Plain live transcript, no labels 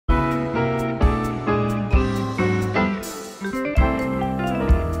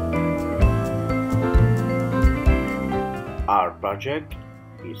project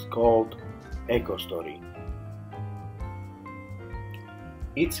is called EcostoryE.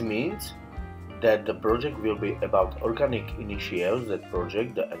 It means that the project will be about organic initiatives that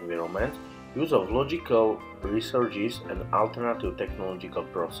project the environment, use of logical researches and alternative technological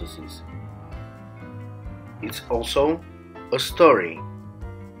processes. It's also a story.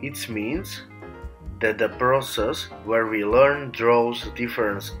 It means that the process where we learn draws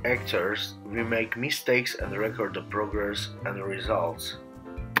different actors, we make mistakes and record the progress and results.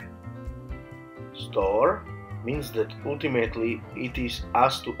 Store means that ultimately it is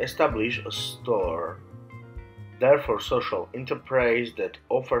us to establish a store, therefore social enterprise that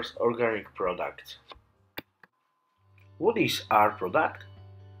offers organic products. What is our product?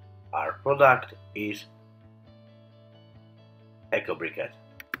 Our product is Ecobriquette.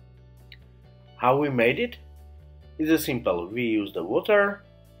 How we made it? It's simple. We use the water,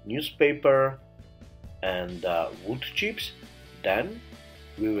 newspaper and wood chips. Then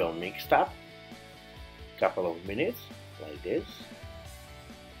we will mix up couple of minutes like this,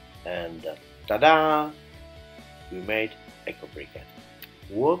 and tada! We made Ecobriquette.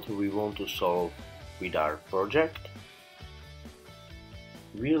 What we want to solve with our project?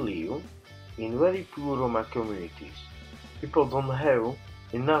 We live in very poor Roma communities. People don't have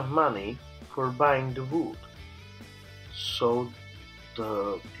enough money for buying the wood, so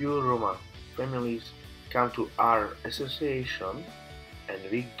the pure Roma families come to our association and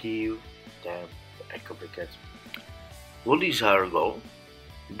we give them Ecobriquette. What is our goal?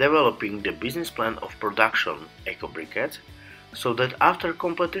 Developing the business plan of production Ecobriquette so that after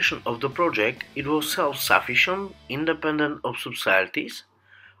completion of the project it was self-sufficient, independent of subsidies.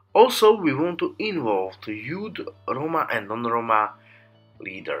 Also, we want to involve the youth, Roma and non-Roma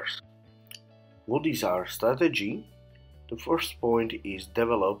leaders. What is our strategy? The first point is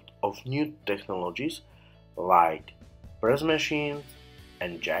development of new technologies like press machines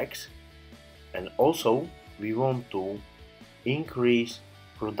and jacks. And also, we want to increase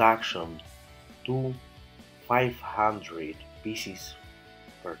production to 500 pieces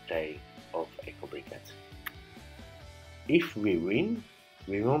per day of Ecobriquette. If we win,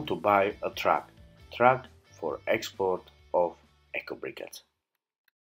 we want to buy a truck for export of Ecobriquette.